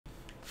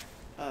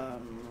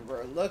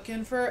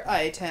looking for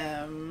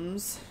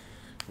items.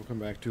 Welcome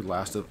back to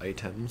Last of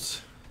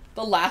Items.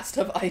 The last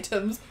of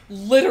items.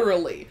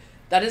 Literally.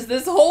 That is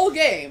this whole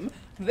game.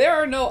 There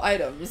are no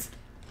items.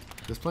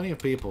 There's plenty of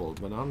people,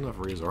 but not enough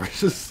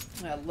resources.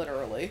 Yeah,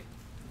 literally.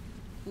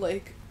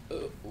 Like,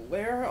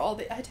 where are all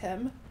the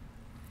items?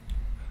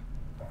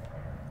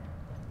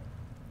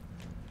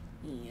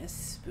 Yes,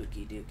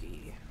 spooky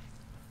dooky.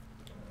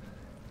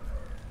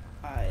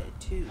 I,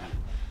 too,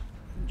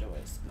 enjoy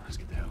spooky. Let's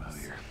get the hell out of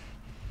here.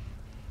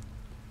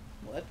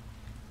 What?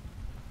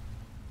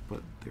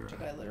 But there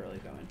Did I literally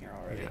go in here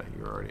already? Yeah,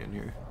 you're already in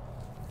here.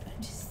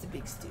 I'm just a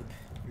big stoop.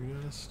 You're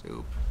not a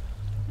stoop.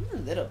 I'm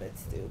a little bit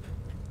stoop.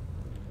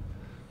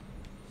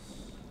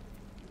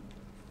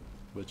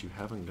 But you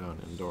haven't gone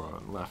in door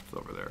on left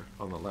over there.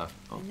 On the left.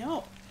 Oh.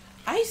 No.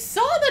 I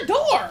saw the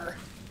door!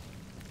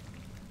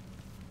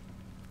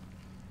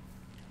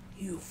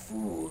 You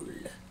fool.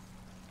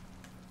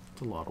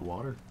 It's a lot of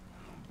water.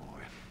 Oh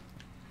boy.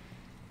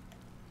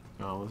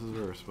 Oh, this is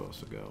where we're supposed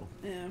to go.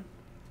 Yeah.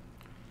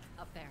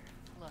 Up there.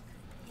 Look.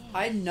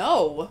 I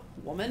know,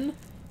 woman.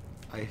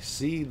 I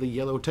see the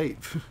yellow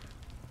tape.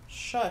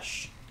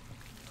 Shush.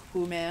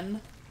 Who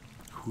man?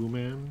 Who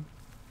man?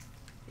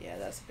 Yeah,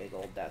 that's a big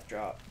old death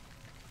drop.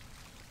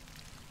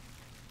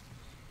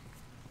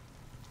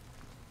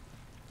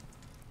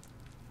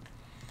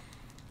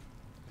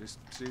 Just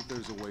see if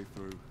there's a way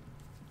through.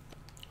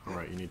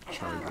 Alright, you need to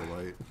charge your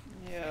light.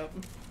 Yep.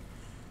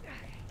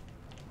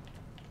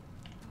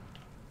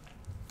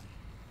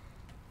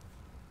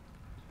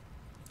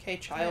 Okay,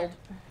 child.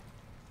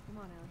 Come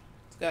on, Ellie.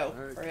 Let's go.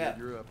 All right, Hurry kid, up.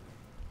 you're up.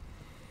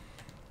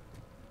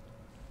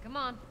 Come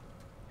on.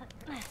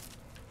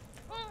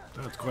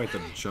 That's quite the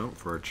jump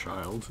for a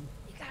child.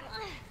 You got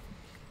it.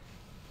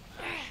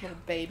 Little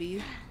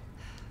baby.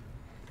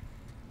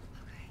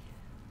 Okay.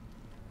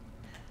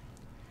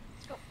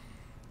 Let's go.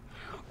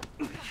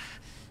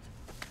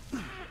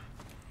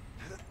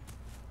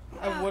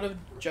 I would have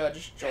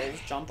judged Joel's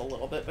jump a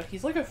little bit, but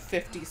he's like a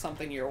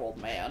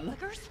 50-something-year-old man.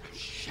 Clickers?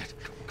 Shit.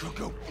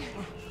 Go.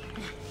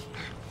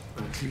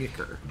 A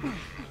clicker.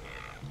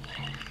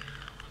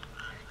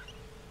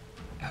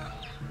 I'm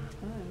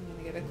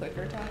gonna get a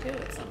clicker tattoo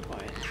at some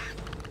point.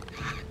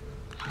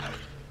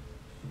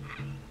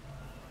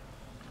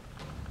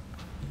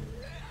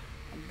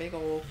 A big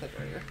old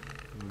clicker.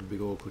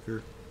 Big old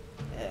clicker.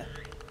 Yeah.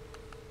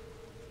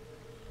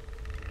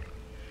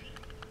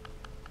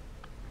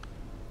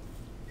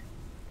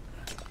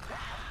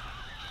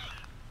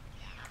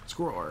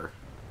 Score.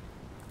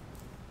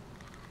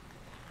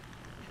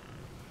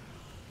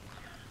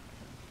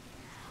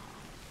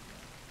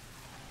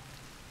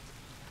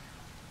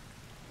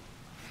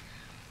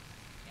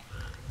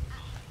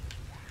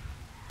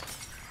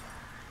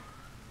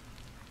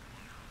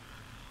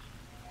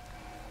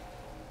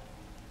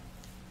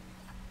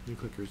 New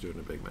clicker's doing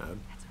a big mad.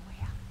 That's our way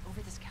out.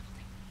 Over the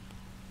scaffolding.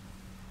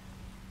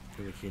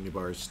 And the candy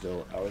bar is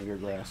still out of your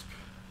grasp.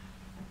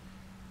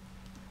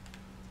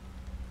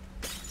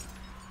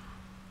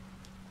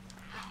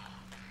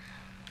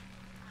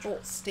 Joel,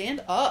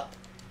 stand up.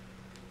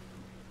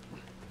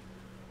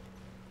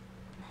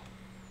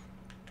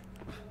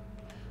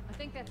 I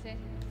think that's it.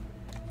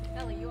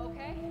 Ellie, you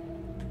okay?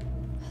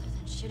 Other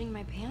than shitting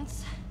my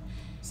pants,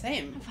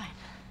 Same. I'm fine.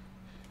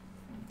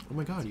 Oh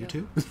my god, you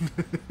too?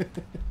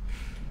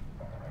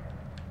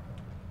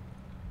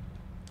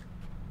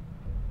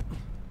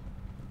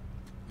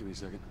 Give me a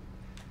second.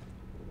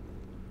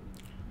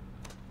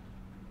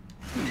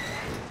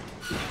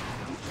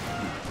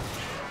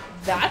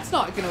 That's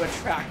not going to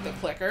attract the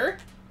clicker.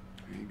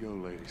 Here you go,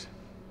 ladies.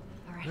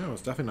 All right. No,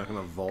 it's definitely not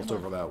going to vault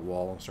over that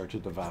wall and start to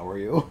devour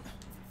you.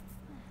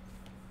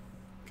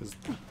 Because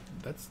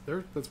that's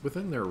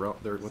within their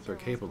what they're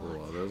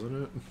capable of,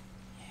 isn't it?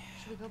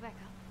 Should we go back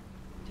up?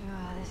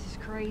 This is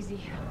crazy.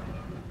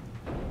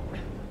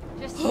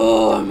 Just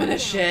Oh, I'm gonna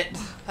shit.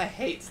 I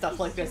hate stuff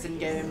like this in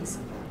games.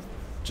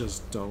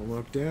 Just don't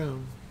look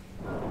down.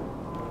 You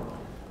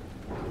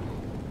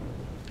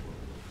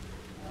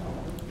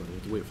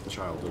have to wait for the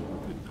child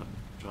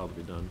to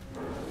be done.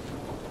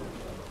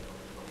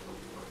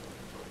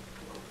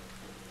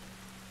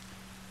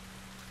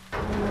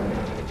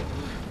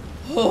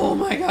 Oh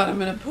my god, I'm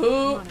gonna Come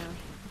poop. on,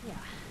 Ellie.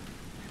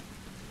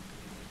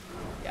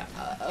 Yeah. Yeah,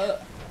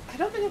 I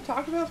don't think I've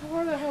talked about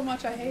before how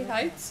much I hate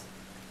heights.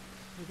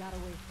 We got a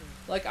way through.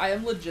 Like, I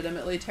am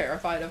legitimately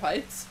terrified of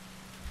heights.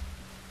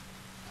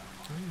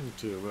 I am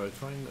too, but I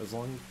find as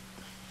long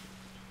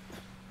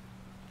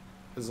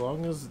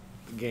as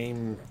the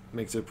game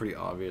makes it pretty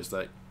obvious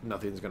that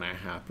nothing's gonna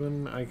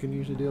happen, I can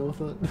usually deal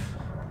with it.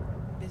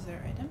 Is there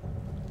an item?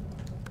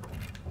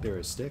 There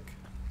is stick.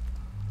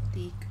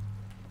 Steak.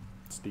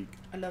 Steak.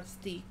 I love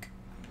steak.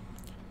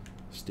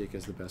 Steak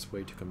is the best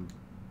way to come.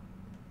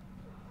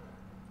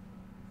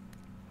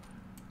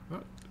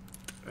 What?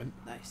 And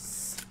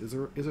Nice. is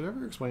it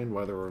ever explained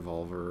why the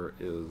revolver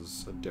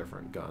is a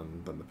different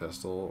gun than the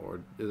pistol,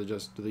 or is it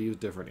just do they use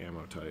different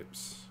ammo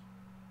types?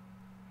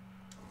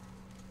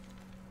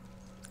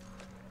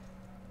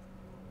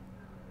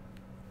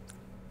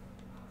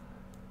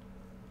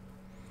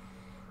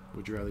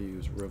 Would you rather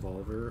use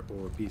revolver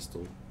or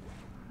pistol?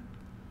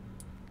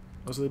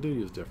 Oh, so they do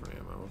use different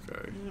ammo.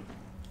 Okay.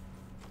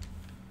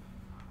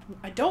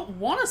 I don't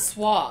want to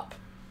swap.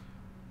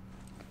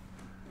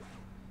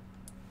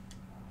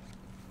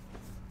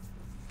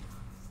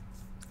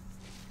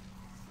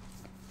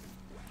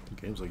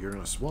 The game's like you're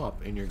gonna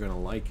swap and you're gonna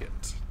like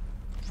it.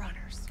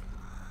 Runners.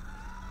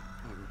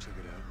 I'll go check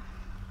it out.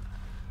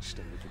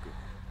 Stay with the girl.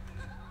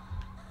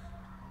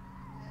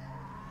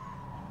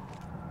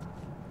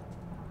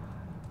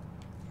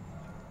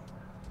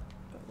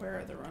 But where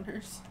are the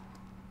runners?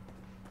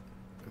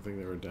 I think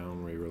they were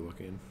down where you were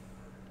looking.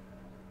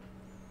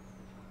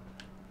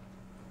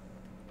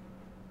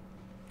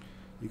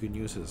 You can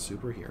use his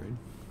super hearing.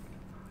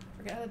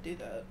 Forgot how to do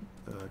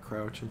that.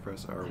 Crouch and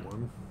press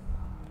R1.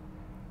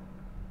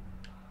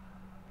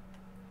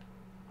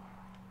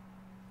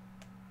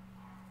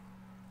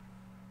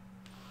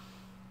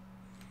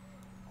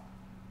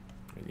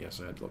 And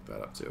yes, I had to look that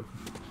up too.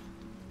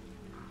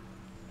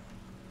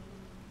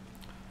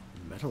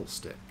 Metal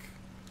stick.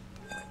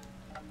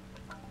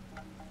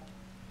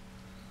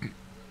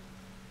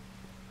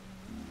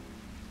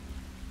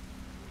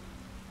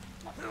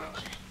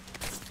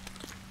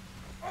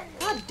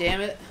 God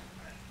damn it.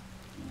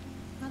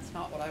 That's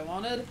not what I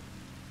wanted.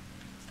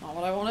 It's not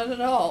what I wanted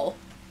at all.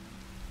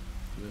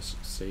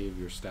 Just save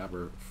your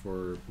stabber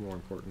for more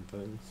important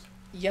things.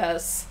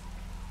 Yes.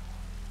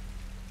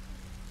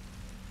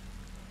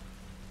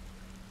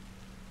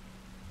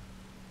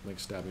 Like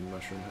stabbing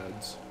mushroom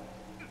heads.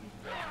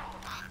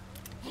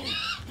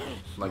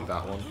 Like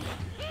that one.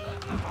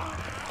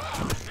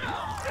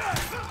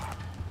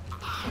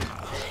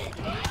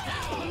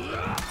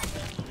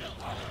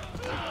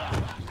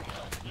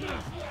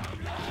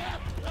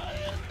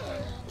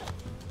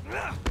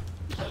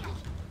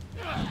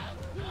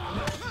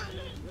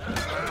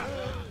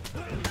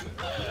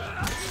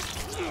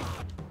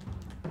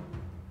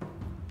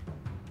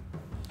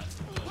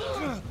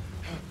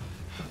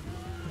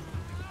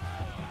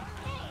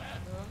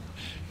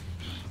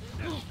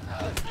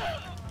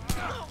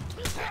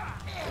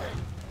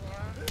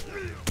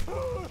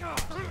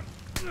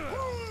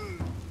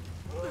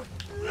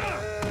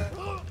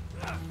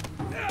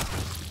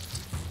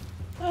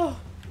 Oh.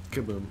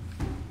 Kaboom.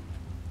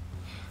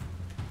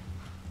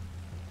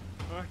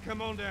 All right,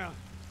 come on down.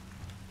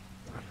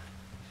 I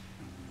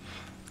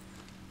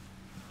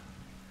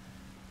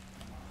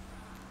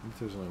think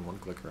there's only one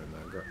clicker in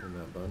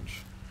that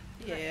bunch.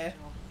 Yeah.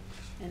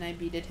 And I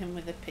beated him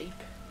with a pipe.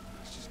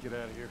 Let's just get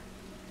out of here.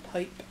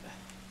 Pipe.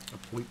 A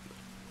pipe.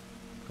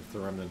 That's the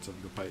remnants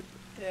of the pipe.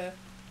 Yeah.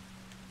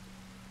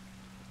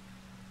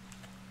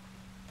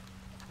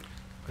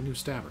 A new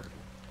stabber.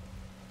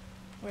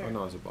 Where? Oh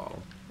no, it's a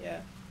bottle.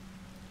 Yeah.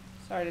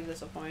 Sorry to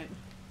disappoint.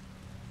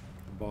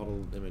 The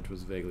bottle image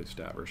was vaguely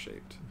stabber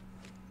shaped.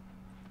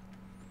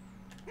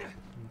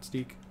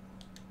 Steak.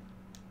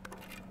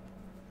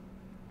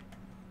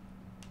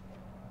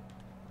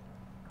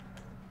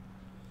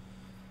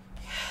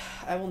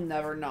 I will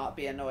never not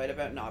be annoyed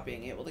about not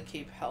being able to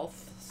keep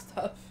health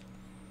stuff.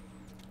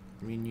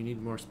 I mean, you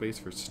need more space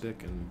for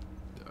stick and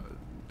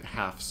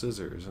half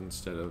scissors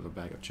instead of a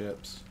bag of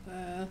chips.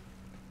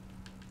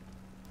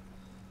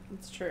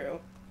 It's true.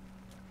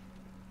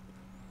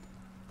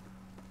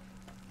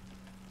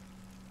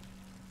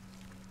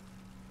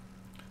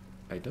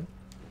 Item?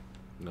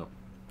 No.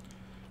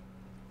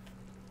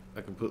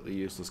 A completely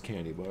useless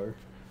candy bar.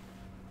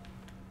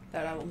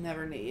 That I will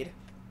never need.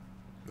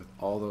 With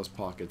all those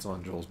pockets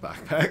on Joel's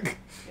backpack.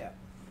 Yeah.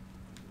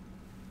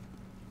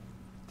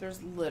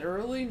 There's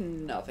literally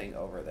nothing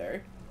over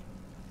there.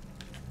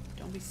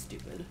 Don't be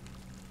stupid.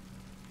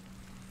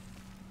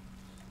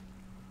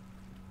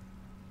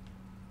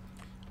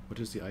 What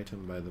is the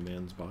item by the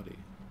man's body?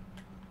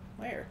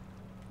 Where?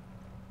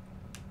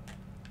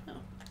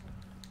 Oh.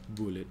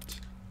 Bullet.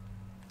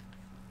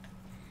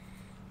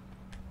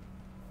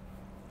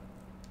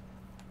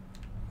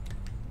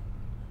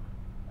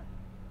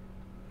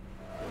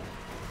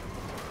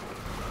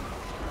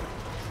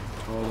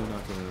 Totally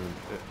not gonna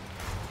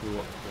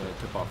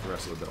tip off the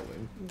rest of the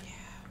building.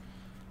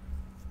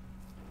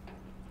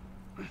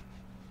 Yeah.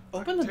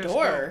 Open the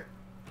door.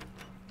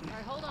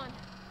 Alright, hold on.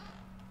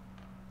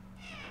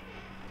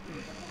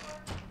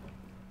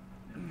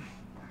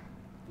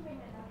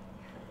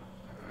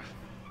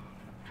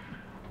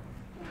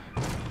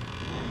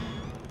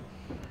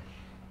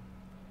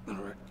 All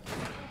right.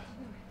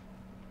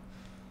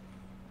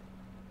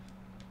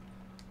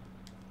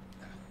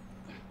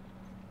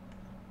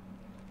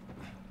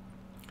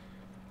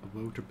 A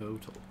water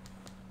bottle.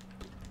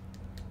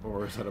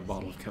 Or is that a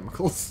bottle of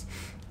chemicals?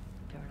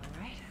 Doing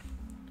all right?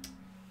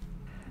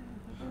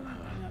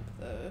 Open up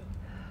the...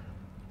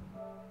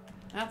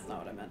 That's not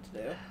what I meant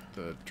to do.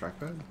 The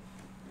trackpad?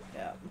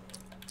 Yeah.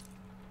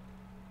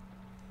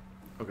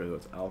 Okay,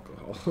 that's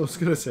alcohol. I was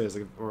gonna say,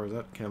 or is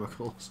that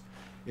chemicals?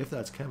 If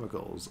that's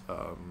chemicals,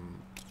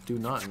 do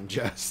not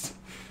ingest.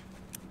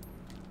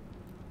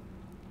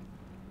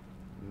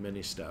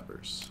 Many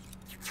stabbers.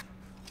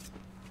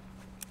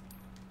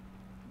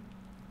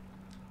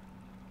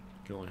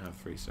 You can only have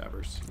 3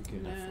 stabbers. You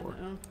can't have 4.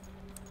 No.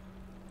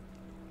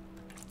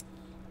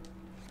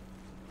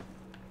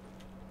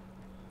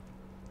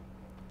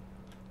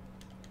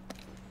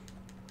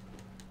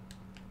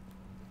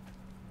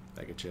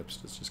 Bag of chips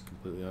is just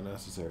completely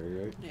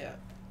unnecessary, right? Yeah.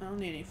 I don't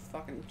need any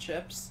fucking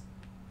chips.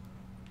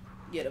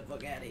 Get the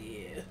fuck out of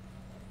here.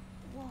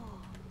 Whoa.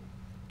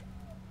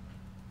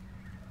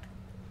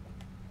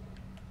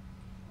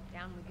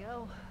 Down we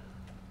go.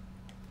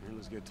 Here,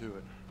 let's get to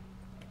it.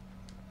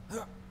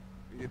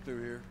 You get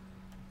through here.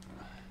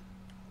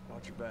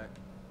 Watch your back.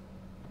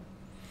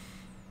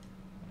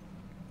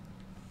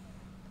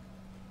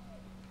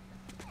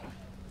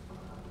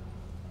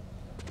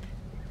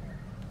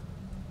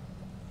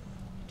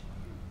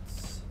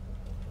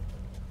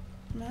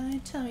 My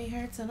tummy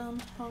hurts and I'm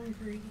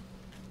hungry.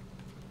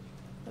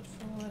 But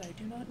for what I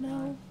do not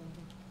know.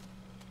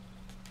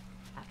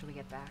 After we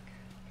get back,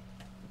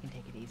 we can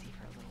take it easy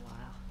for a little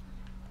while.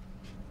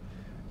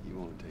 You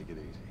want to take it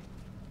easy.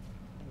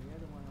 And you're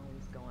the one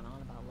always going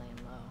on about laying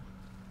low.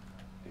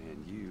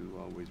 And you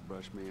always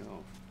brush me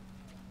off.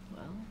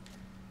 Well,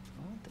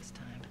 I won't this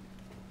time.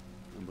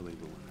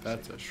 Unbelievable.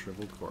 That's a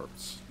shriveled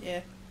corpse.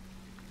 Yeah.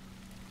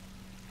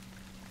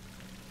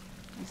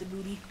 It's a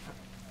booty.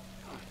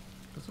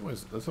 That's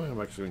something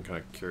I'm actually kind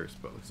of curious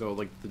about. So,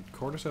 like, the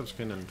cordyceps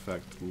can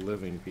infect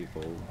living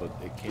people, but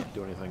it can't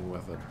do anything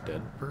with a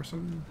dead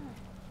person?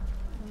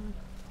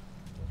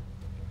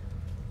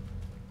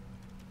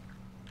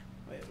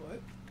 Wait, what?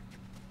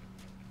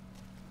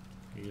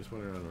 You just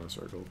went around in a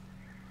circle.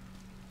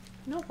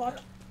 No,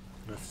 what?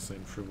 That's the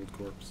same shriveled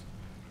corpse.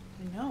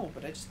 I know,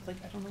 but I just, like,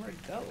 I don't know where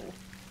to go.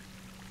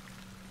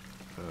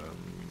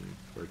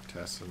 Where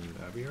Tess and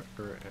Abby are?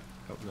 Or,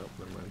 oh, no,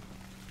 never mind.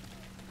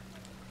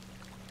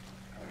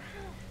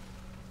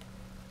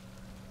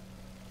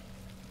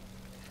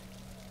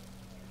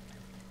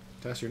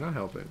 Tess, you're not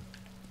helping.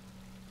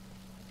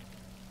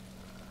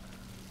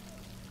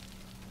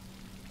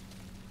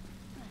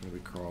 Maybe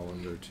crawl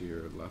under to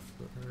your left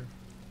there.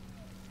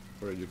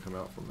 Or did you come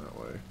out from that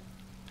way?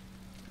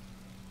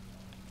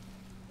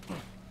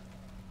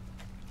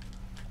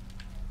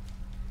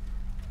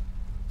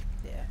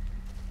 Yeah.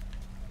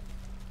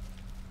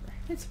 Where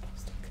am I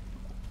supposed to go?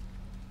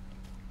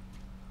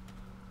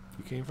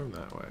 You came from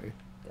that way.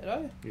 Did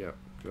I? Yep,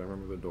 because I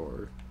remember the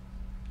door.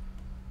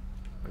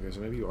 Okay,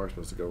 so maybe you are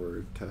supposed to go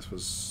where Tess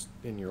was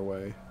in your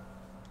way.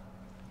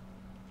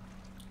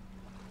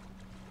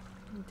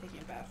 I'm taking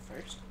a bath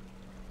first.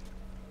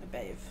 I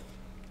bathe.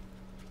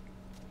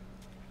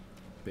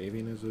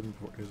 Bathing is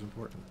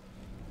important.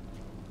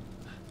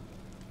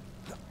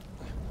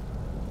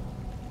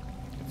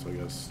 So I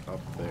guess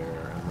up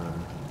there and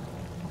then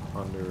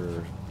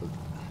under the,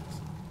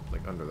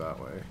 like under that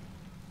way.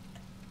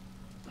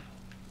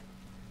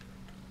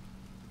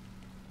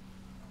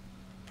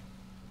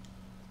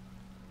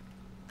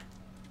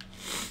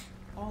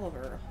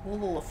 Oliver.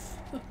 Wolf.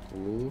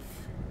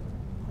 Wolf.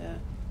 Yeah.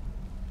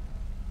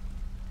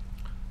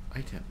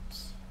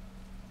 Items.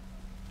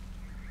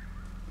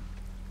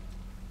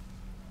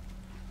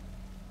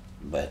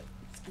 But,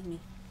 excuse me.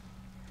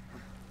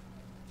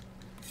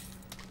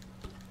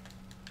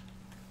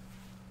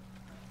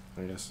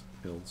 I guess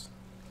builds.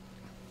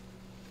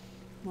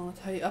 Well, that's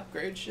how you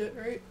upgrade shit,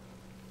 right?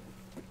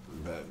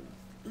 But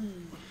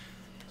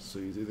so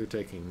he's either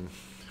taking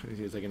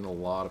a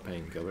lot of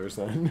painkillers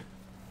then.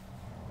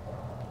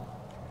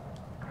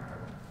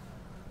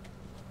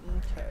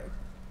 Okay.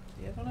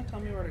 Do you guys want to tell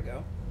me where to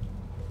go?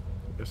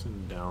 I'm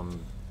guessing down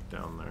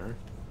there.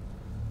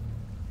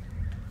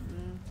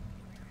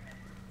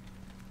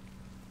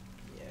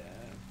 Yeah.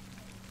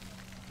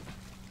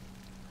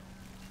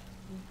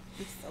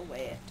 It's so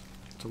wet.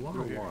 It's a lot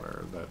of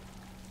water that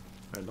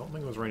I don't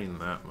think it was raining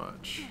that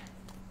much.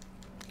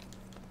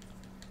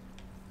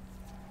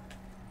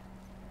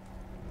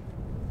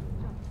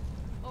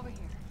 Over here.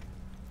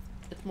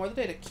 It's more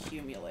that it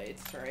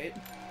accumulates, right?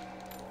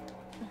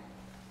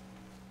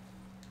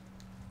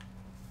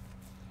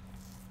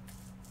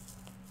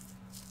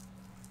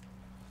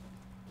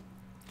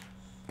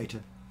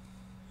 Item.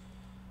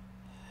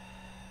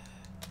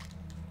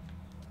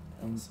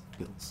 Bills.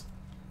 Bills.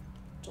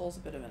 Joel's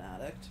a bit of an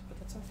addict, but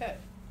that's okay.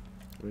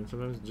 I mean,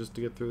 sometimes just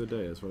to get through the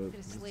day is what it,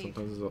 Bit of sleep.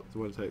 sometimes is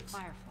what it takes.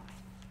 Firefly.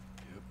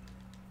 Yep.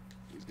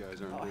 These guys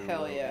aren't Oh, doing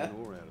hell well yeah. in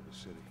or out of the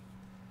city.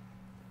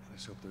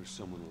 Let's hope there's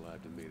someone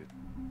alive to meet it.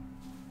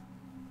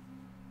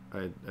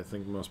 I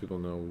think most people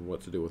know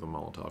what to do with a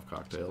Molotov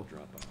cocktail.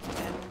 Drop off.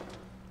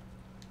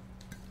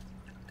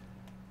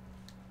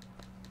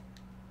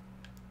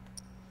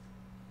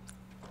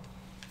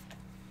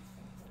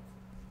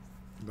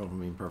 And Though, if I'm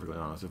being perfectly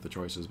honest, if the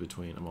choice is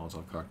between a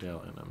Molotov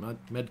cocktail and a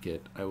med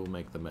kit, I will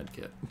make the med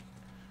kit.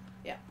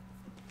 yeah.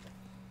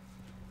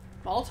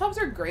 Molotovs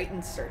are great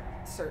in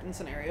certain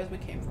scenarios. We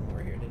came from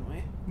over here, didn't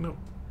we? Nope.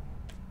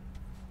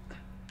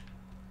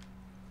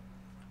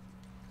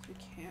 We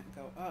can't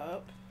go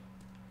up.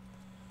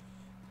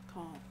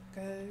 Can't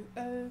go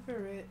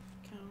over it.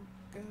 Can't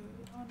go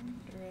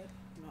under it.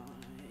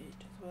 Might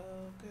as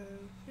well go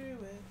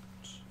through it.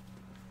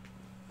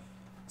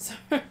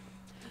 Sorry.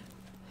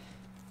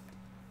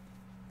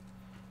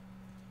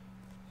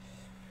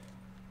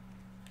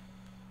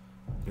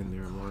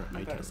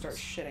 gonna start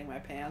shitting my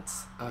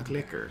pants. A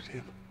clicker.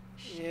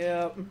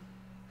 Yep.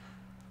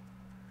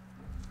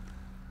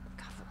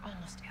 God, we're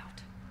almost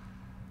out.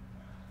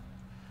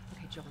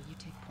 Okay, Joel, you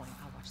take point.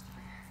 I'll watch the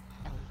rear.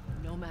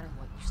 Ellie, no matter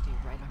what, you stay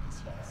right on his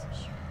heels.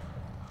 Sure.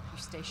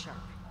 You stay sharp.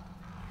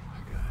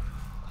 I got it.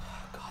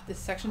 God, this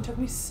section took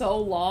me so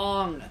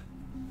long.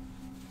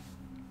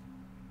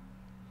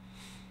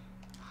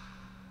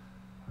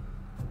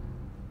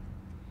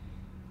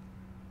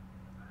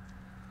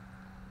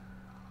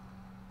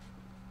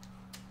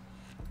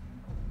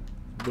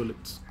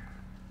 Bullets.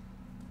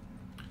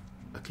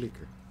 A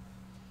clicker.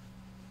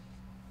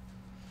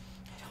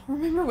 I don't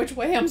remember which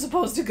way I'm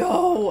supposed to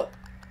go.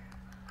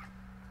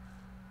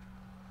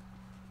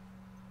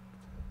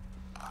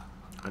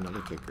 Another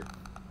clicker.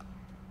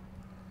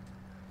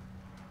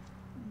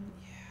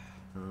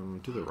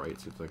 To the right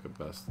seems like a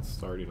best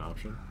starting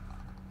option.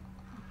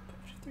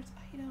 Gosh, if there's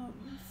items.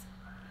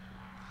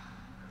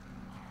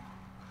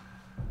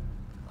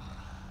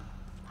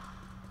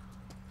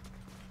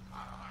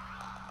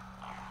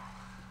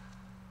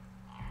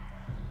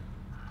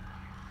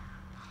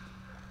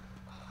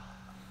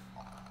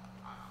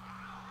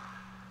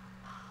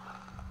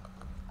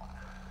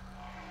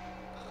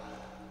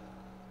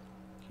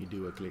 You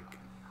do a click.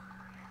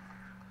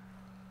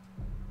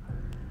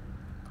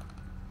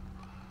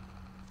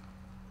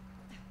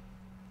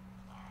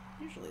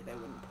 Usually they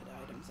wouldn't put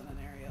items in an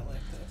area like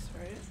this,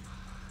 right?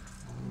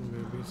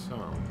 Maybe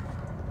so.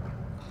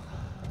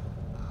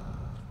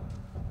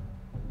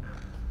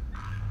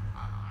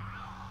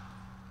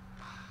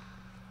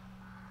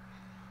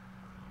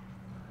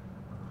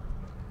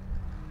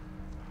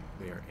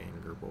 They are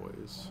anger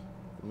boys.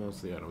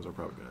 Most of the items are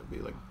probably going to be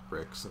like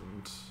bricks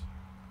and...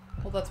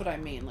 Well, that's what I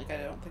mean. Like, I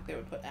don't think they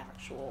would put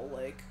actual,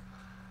 like...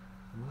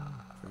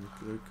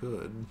 They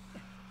could.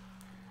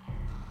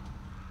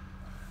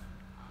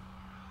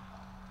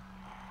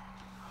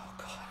 Oh,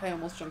 God. I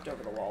almost jumped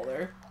over the wall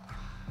there.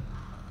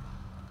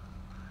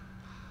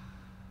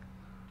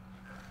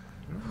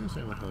 I don't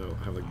understand how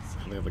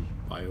they have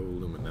like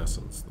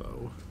bioluminescence,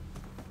 though.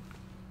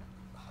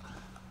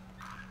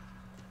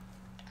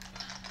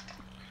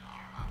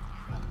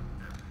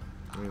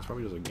 I mean, it's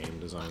probably just a game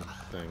design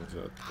thing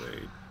that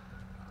they...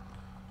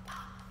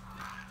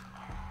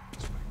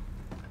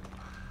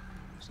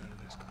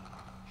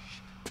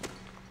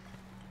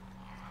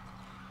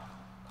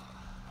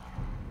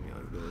 Yeah,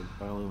 like the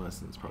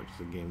bioluminescence is probably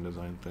just a game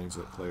design thing so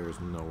that players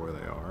know where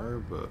they are,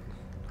 but...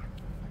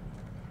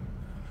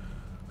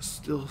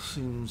 Still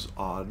seems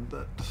odd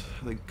that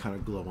they kind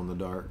of glow in the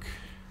dark.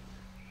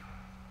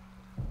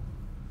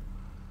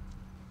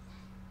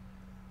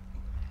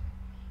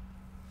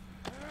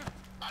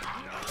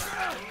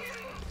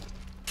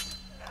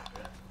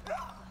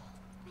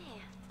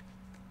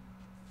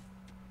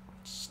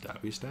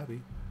 Stabby,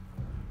 stabby.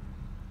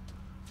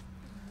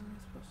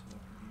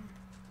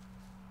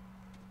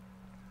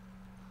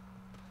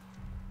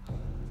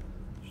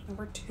 There's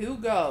nowhere to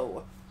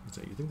go.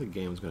 So you think the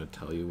game's gonna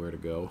tell you where to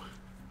go?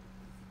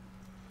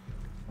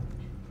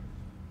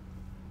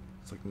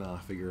 It's like, nah,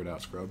 figure it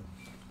out, scrub.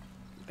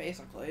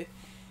 Basically.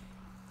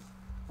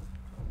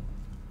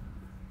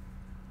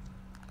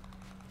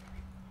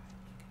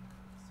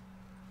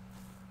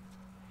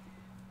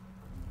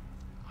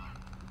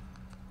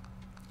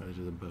 Gotta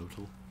do the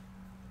bottle.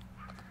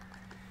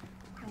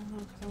 I don't know,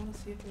 because I want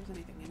to see if there's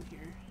anything in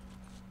here.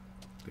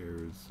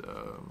 There's,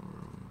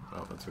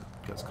 oh, that's a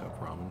guest cup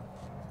ramen.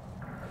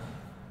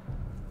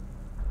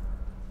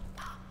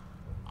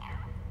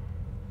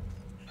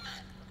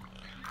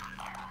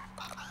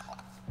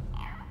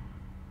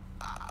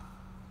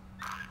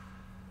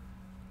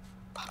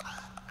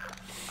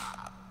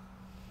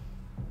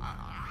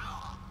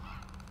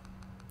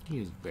 He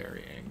is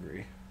very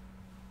angry.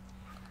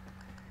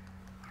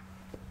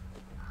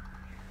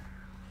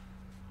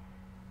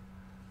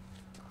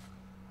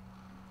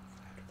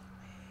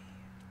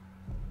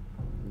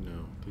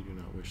 No, they do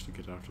not wish to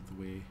get out of the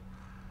way.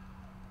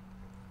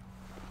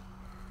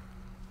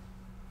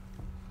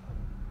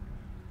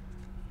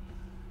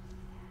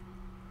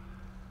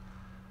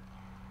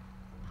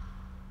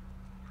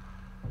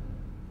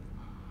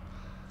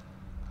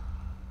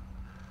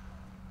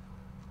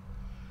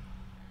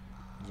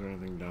 Is there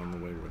anything down the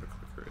way where the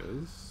clicker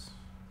is?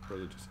 Or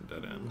is it just a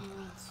dead end? No,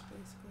 it's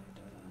basically a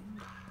dead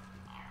end.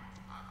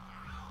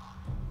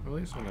 Well, at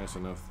least they're nice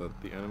enough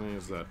that the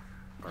enemies that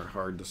are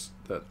hard to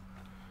that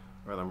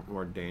are the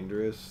more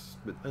dangerous,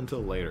 but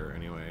until later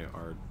anyway,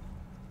 are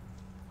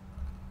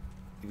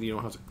you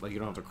don't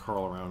have to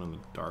crawl around in the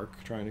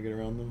dark trying to get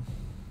around them.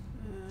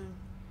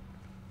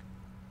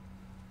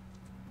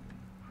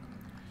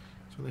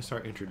 So when they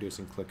start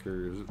introducing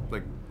clickers,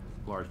 like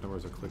large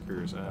numbers of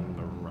clickers and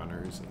the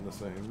runners in the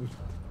same.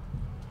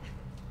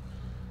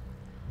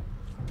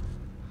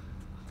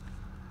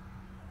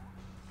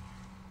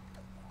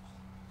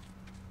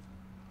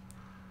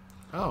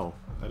 Oh,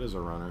 that is a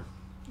runner.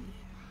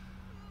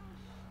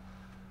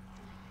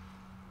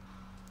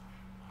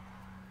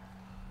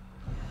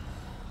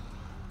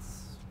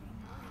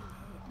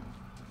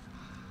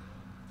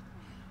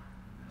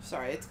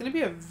 Sorry, it's gonna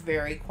be a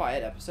very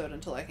quiet episode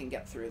until I can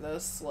get through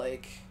this.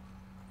 Like,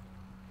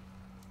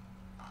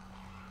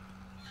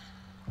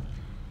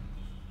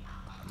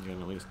 Yeah,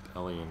 and at least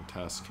Ellie and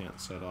Tess can't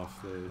set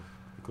off the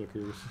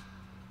clickers.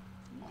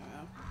 yeah.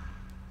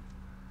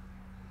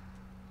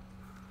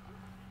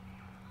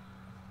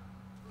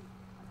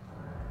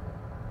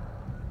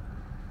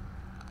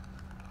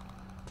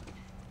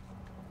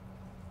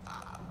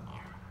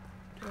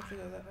 Do I have to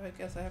go that? I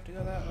guess I have to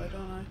go that way,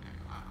 don't I?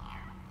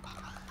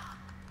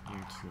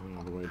 That's the only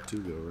other way to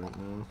go right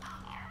now.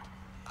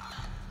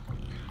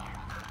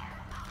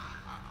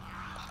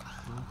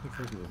 I don't think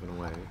there's moving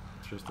away.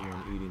 It's just the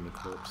one eating the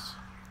corpse.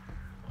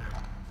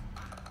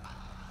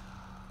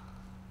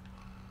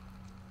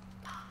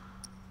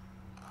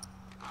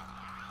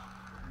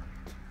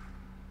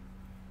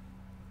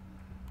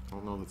 I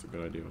don't know if that's a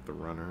good idea with the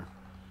runner.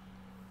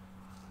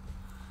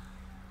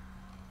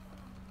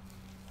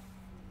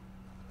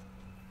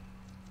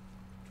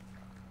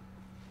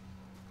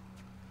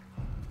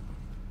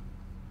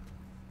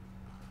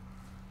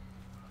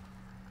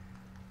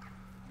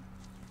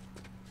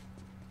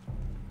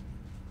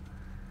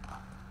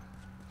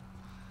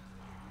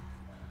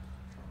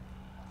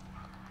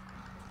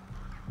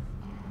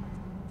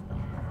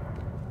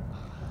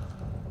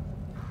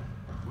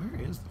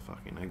 Where is the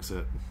fucking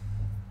exit?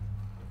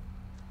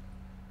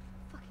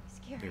 Fucking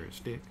scary. There's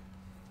Dick.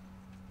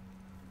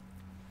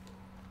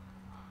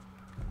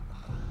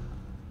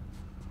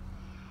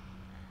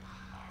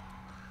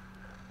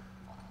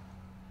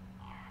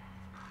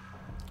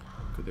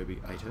 Could there be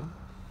item?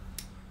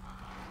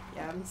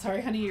 Yeah, I'm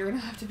sorry, honey. You're gonna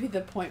have to be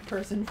the point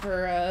person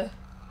for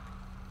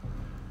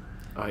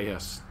Ah,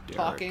 yes, Derek.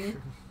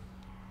 talking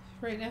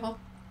right now.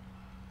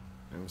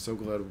 I'm so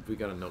glad we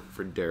got a note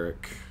for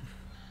Derek.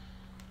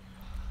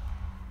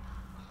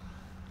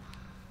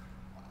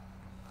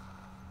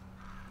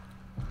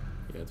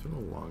 Yeah, it's been a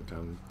long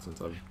time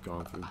since I've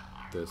gone through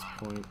this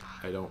point.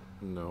 I don't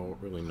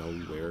really know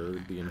where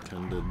the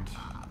intended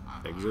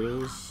exit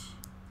is.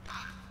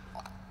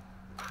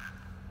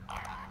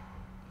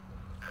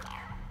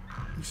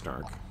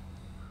 Stark.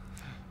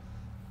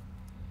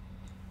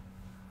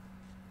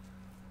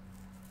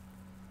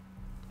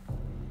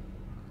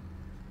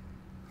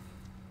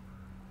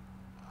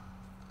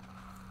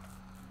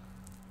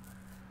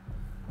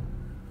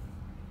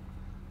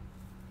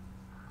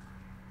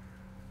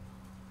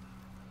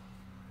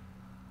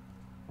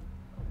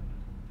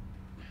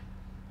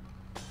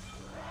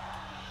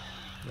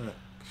 That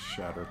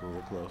shattered a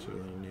little closer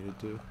than it needed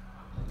to.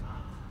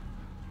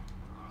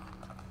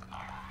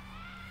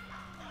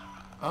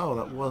 Oh,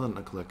 that wasn't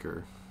a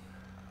clicker.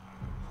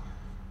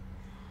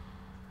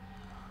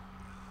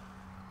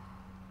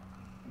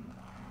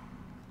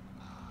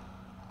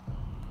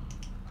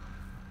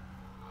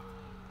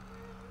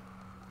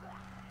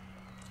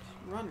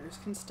 Runners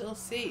can still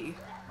see.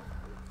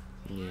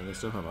 Yeah, they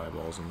still have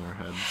eyeballs in their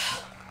heads.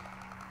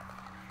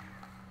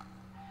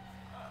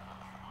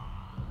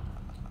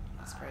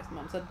 Jesus Christ,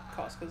 Mom said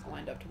Costco's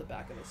lined up to the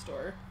back of the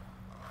store.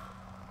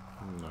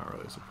 I'm not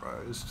really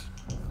surprised.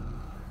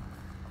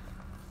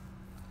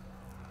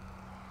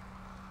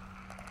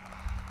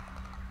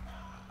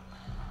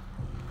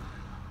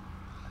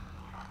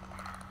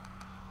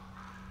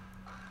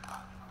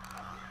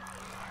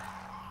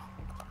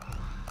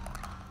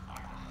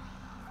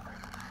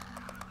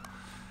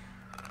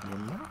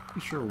 I'm not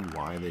really sure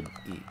why they'd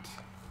eat.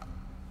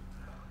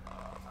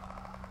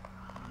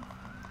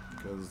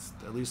 Because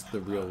at least the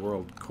real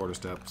world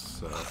cordyceps,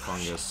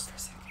 fungus.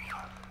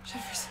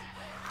 Shut for a second.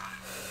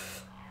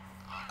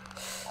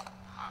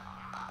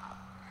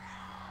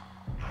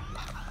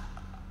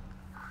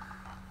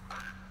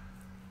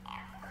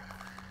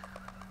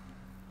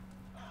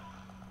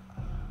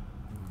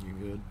 You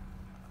good?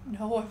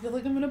 No, I feel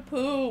like I'm gonna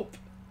poop.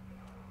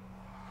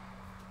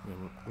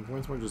 The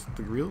point's more just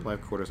the real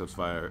life cordyceps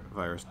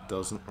virus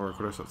doesn't, or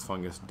cordyceps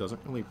fungus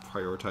doesn't really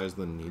prioritize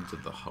the needs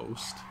of the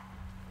host.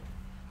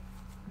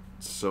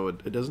 So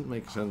it doesn't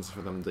make sense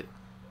for them to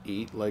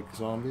eat like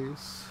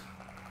zombies.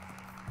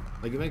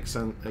 Like, it makes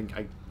sense.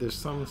 There's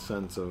some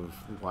sense of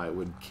why it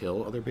would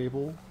kill other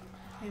people.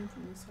 Came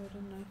from this way,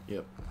 didn't I?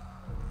 Yep.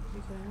 Are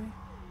you kidding me?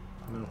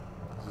 No.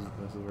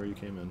 This is where you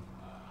came in.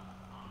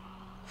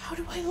 How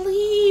do I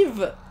leave?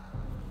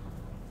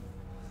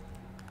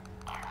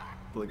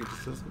 Like, it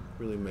just doesn't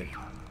really make...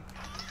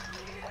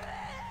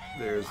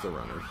 There's the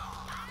runner.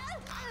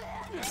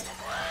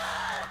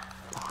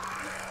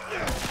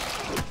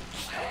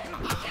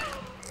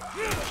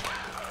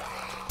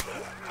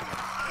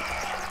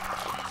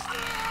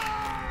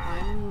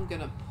 I'm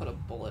gonna put a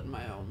bullet in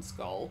my own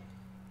skull.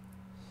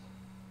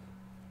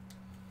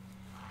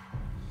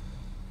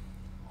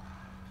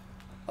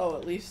 Oh,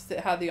 at least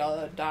it had the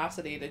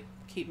audacity to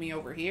keep me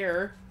over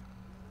here.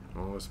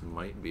 Oh, this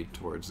might be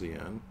towards the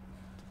end.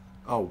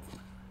 Oh.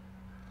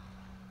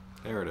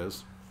 There it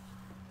is.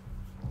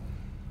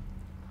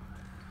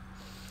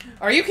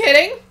 Are you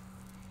kidding?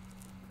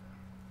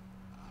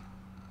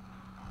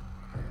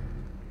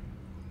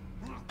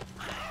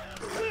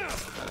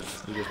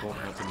 You just won't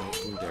have to make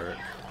from Derek.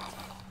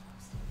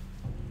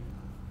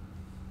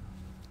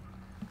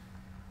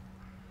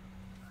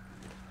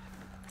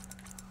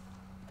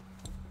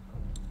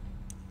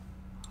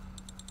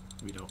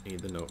 We don't need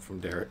the note from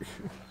Derek.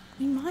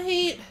 We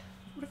might.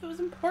 What if it was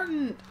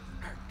important?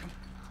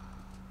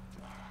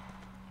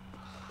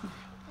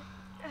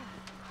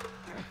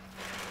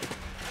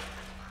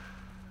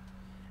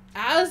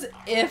 As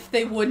if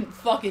they wouldn't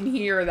fucking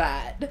hear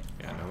that.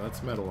 Yeah, no,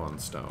 that's metal on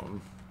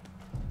stone.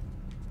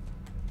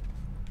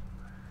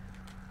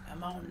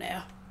 Come on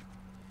now.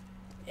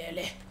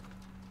 Ellie.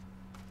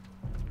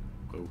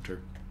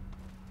 Outer.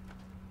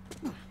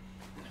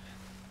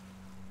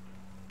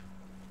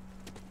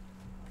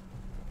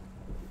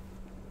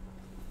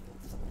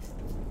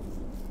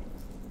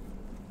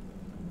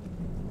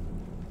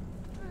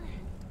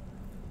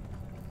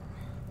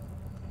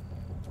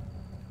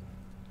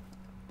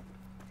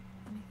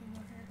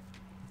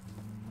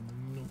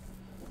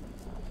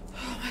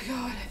 Oh my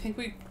god, I think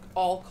we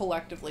all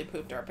collectively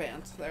pooped our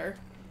pants there.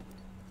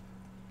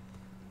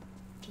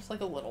 Just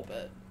like a little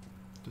bit.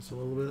 Just a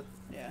little bit?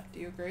 Yeah, do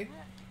you agree?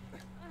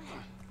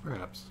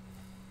 Perhaps.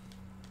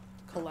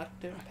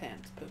 Collective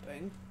pants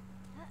pooping.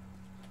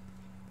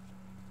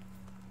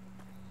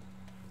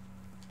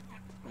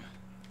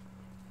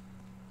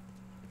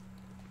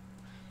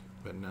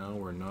 But now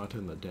we're not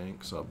in the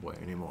dank subway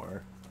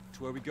anymore.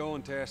 Which way we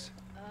going, Tess?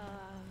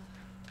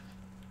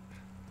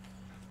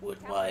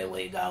 Which way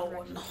we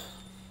going?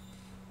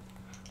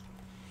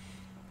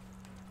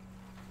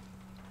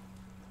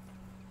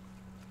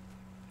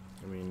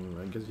 I mean,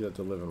 I guess you have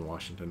to live in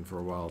Washington for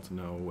a while to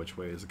know which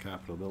way is the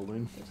Capitol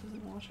building. This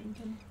isn't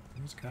Washington.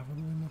 Where's the Capitol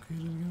building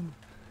located again?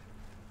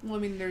 Well, I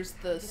mean, there's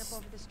Get this up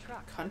over this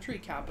truck. country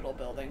capitol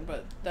building, but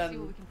See what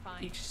then we can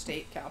find. each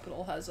state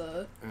capital has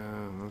a...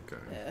 Okay.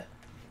 Yeah.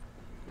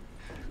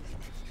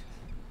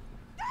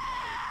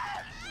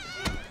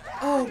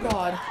 Oh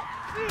god.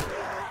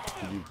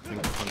 Did you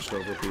think punched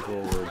over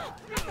people were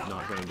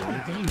not going to do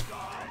anything?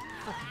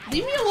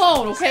 Leave me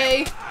alone,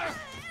 okay?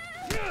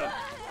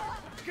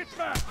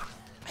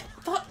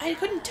 I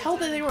couldn't tell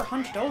that they were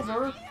hunched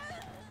over.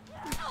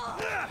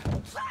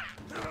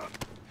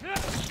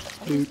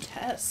 Dude.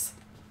 Tess.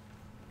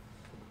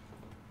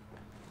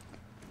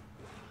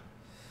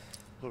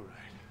 All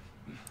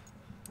right.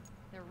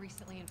 They're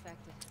recently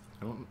infected.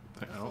 I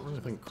don't really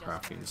think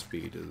crafting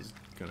speed is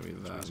going to be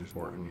that There's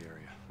more in important, the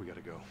area. We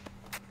gotta go.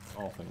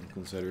 all things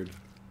considered.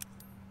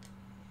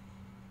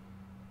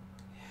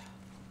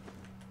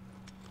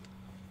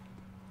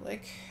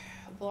 Like,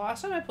 the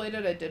last time I played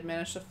it, I did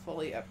manage to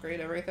fully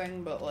upgrade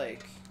everything, but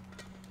like...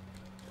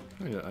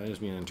 I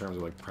just mean in terms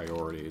of like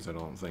priorities, I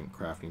don't think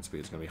crafting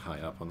speed is going to be high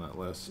up on that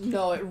list.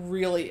 No, it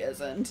really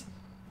isn't.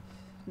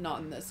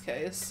 Not in this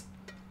case.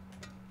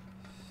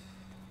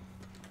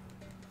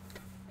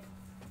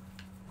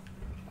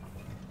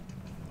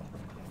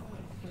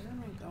 Where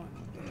am I going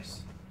with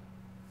this?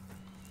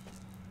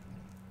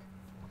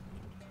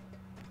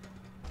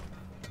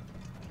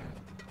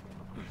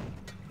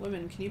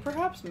 Women, can you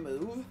perhaps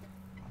move?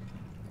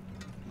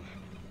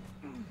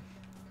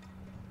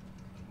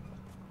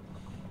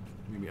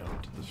 Maybe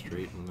out to the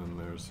street and then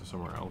there's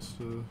somewhere else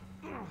to...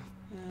 Yeah.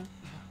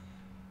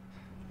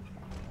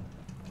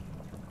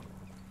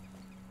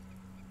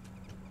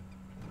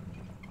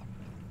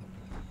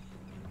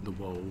 The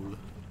bowl.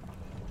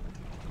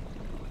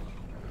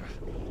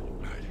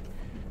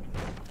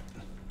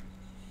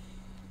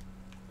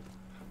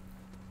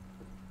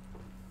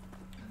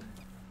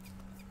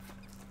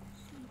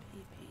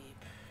 Peep, peep.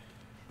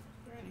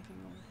 Is there anything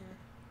over here?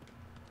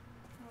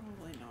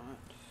 Probably not.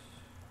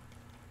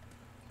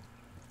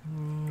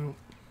 Nope.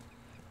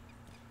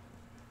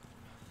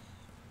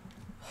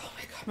 Oh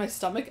my god, my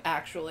stomach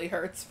actually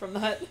hurts from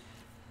that.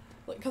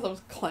 Like, because I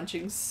was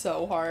clenching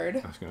so hard.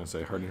 I was going to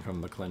say, hurting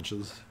from the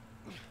clenches.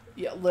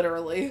 Yeah,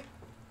 literally.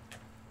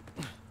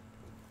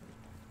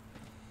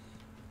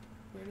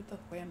 Where did the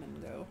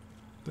whammon go?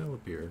 They'll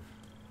appear,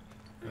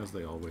 as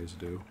they always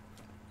do.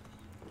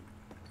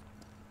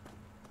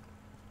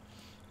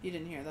 You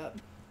didn't hear that?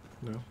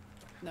 No?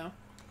 No?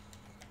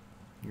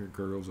 Your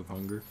gurgles of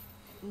hunger.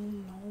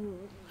 No.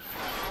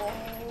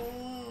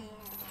 Oh.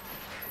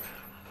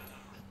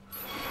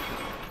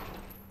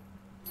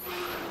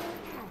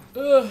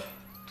 Ugh.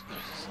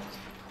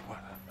 What?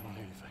 I don't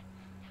hear anything.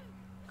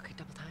 Okay,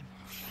 double time.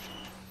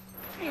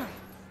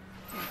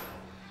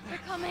 They're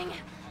coming.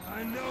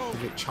 I know.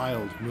 Look at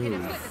child, It's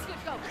move. good, it's good,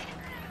 go.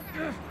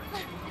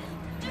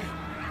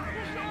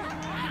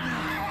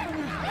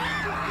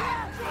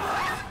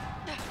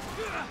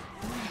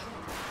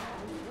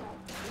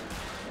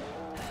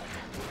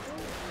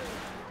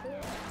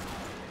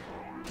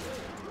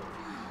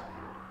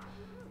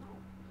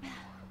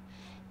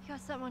 You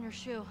got something on your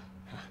shoe.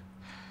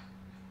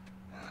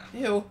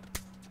 Ew.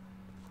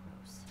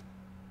 Gross.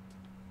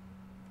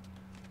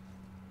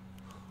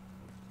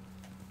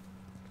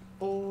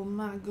 Oh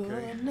my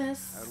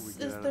goodness. How do we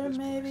get Is out of there this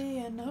maybe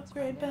an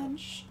upgrade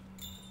bench?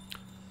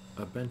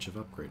 A bench of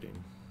upgrading.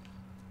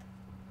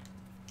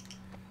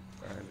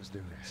 All right, let's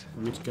do this.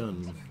 Which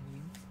gun?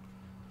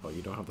 Oh,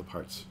 you don't have the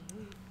parts.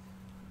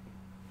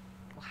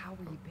 Well, how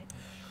were you bitten?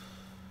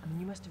 I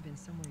mean, you must have been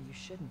somewhere you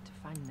shouldn't to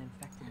find an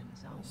infected in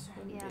the zone. This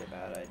wouldn't be Yeah. a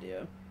bad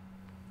idea.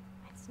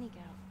 I'd sneak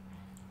out.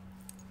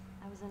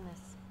 was in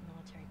this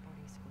military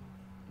boarding school.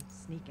 You'd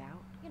sneak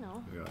out? You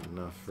know, We got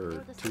enough for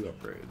Near the 2 city.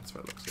 upgrades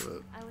by the looks of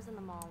it. I was in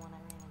the mall when I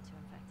ran into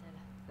infected.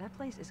 That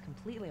place is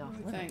completely off do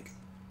you limits. think?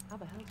 How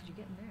the hell did you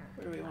get in there?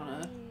 Where do we I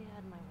want to...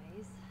 had my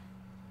ways.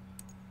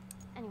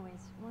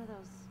 Anyways, one of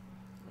those,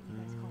 what you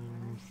guys call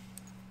runners.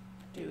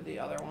 do the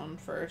other one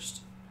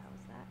first? That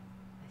was that.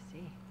 I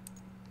see.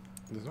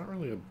 There's not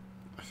really a...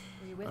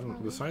 Were you I with don't,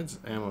 Marlene? besides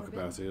ammo Or Bill?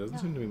 capacity, there doesn't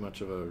No. seem to be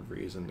much of a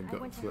reason to I go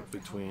went to flip her for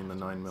help between the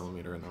afterwards.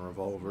 9mm and the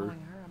revolver.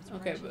 Knowing her, I'm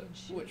surprised Okay, she but didn't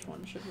shoot which you.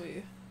 one should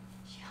we...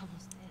 She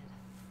almost did.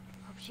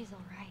 Hope she's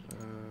alright.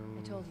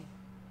 I told you.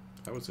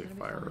 I would say It's gonna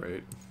be fire fine.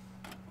 rate.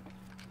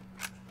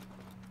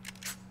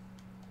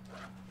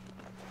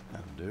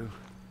 That'll do.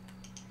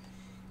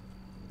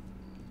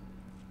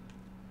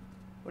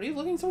 What are you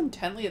looking so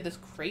intently at this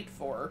crate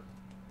for?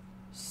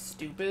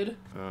 Stupid.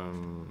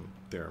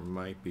 There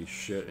might be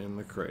shit in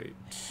the crate.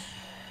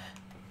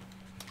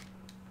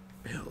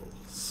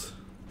 Pills.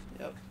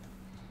 Yep.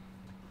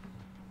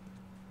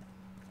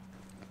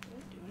 Did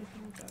I do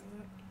anything with that?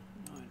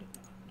 No, I did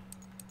not.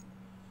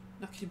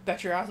 No, 'cause you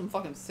bet your ass I'm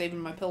fucking saving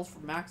my pills for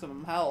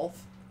maximum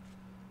health.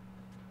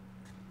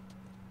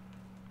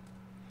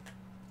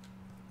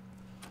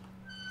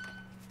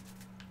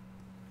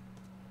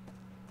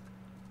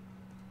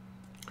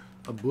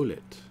 A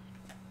bullet.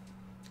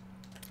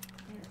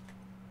 Here.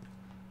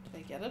 Did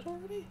I get it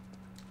already?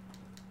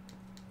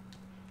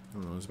 I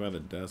don't know, it's by the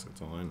desk,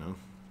 that's all I know.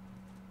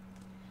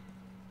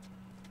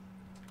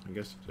 I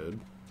guess it did.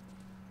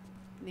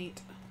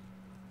 Neat.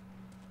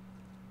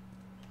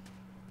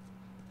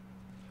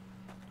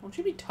 Don't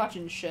you be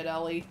touching shit,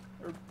 Ellie.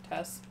 Or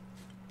Tess.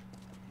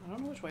 I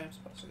don't know which way I'm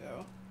supposed to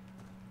go.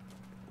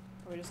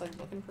 Are we just like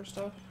looking for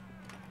stuff?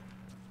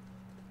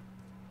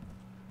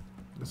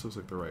 This looks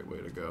like the right way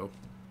to go.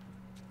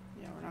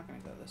 Yeah, we're not gonna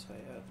go this way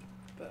yet.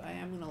 But I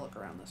am gonna look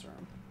around this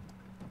room.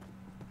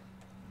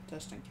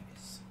 Just in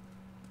case.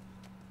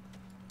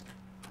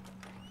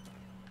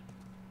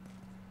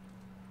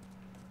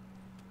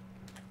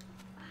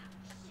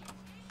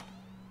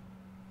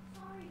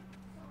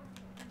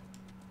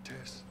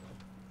 Tess.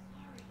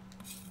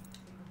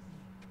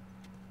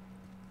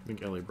 I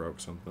think Ellie broke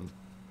something.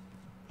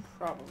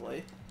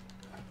 Probably.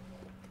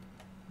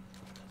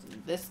 'Cause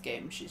in this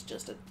game, she's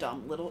just a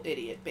dumb little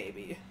idiot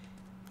baby.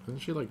 Isn't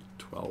she like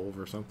 12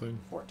 or something?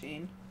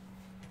 14.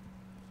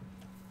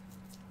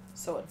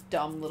 So a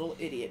dumb little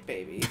idiot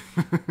baby.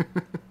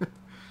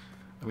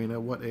 I mean,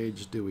 at what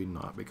age do we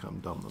not become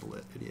dumb little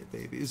idiot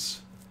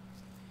babies?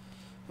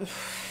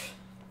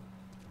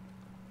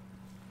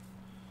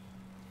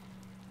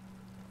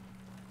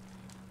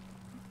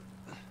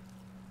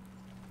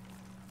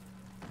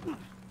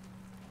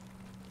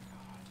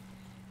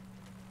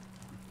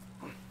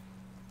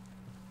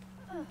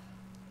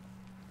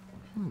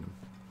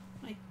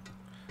 Hi.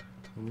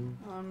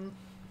 Hmm,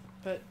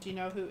 But do you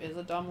know who is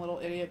a dumb little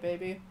idiot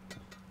baby?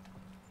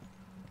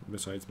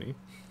 Besides me?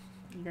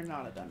 You're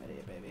not a dumb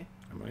idiot baby.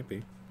 I might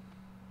be.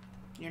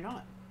 You're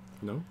not.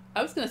 No?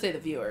 I was gonna say the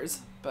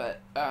viewers,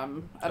 but I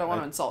don't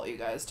want to insult you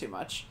guys too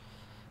much.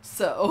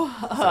 So,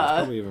 That's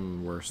probably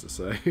even worse to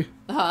say.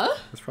 huh?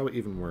 That's probably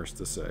even worse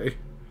to say.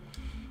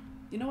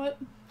 You know what?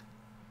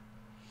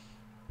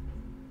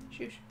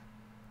 Shoosh.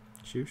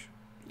 Shoosh?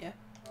 Yeah.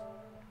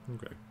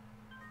 Okay.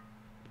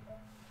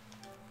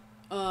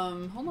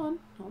 Hold on.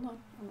 I want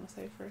to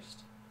say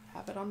first.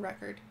 Have it on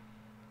record.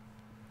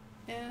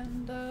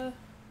 And, I'll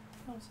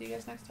see you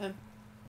guys next time.